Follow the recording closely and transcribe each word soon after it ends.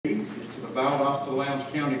Valdosta-Lowndes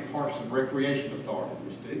County Parks and Recreation Authority.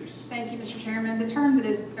 Ms. Dukes. Thank you, Mr. Chairman. The term that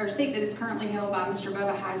is, or seat that is currently held by Mr.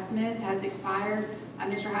 Bubba Highsmith has expired.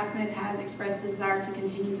 Mr. Highsmith has expressed his desire to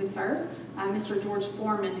continue to serve. Mr. George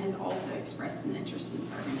Foreman has also expressed an interest in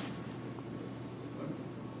serving.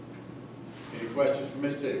 Any questions for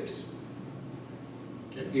Ms. Dukes?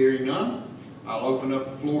 Okay, hearing none, I'll open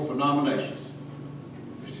up the floor for nominations.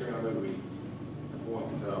 Mr. Chairman, I move we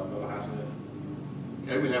appoint Bubba Highsmith.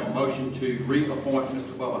 Okay, we have a motion to reappoint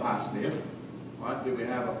Mr. Bubba Highsmith. All right, do we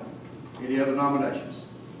have any other nominations?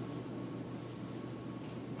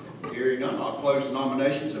 Hearing none, I'll close the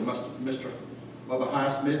nominations and Mr. Bubba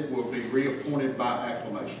Highsmith will be reappointed by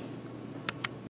acclamation.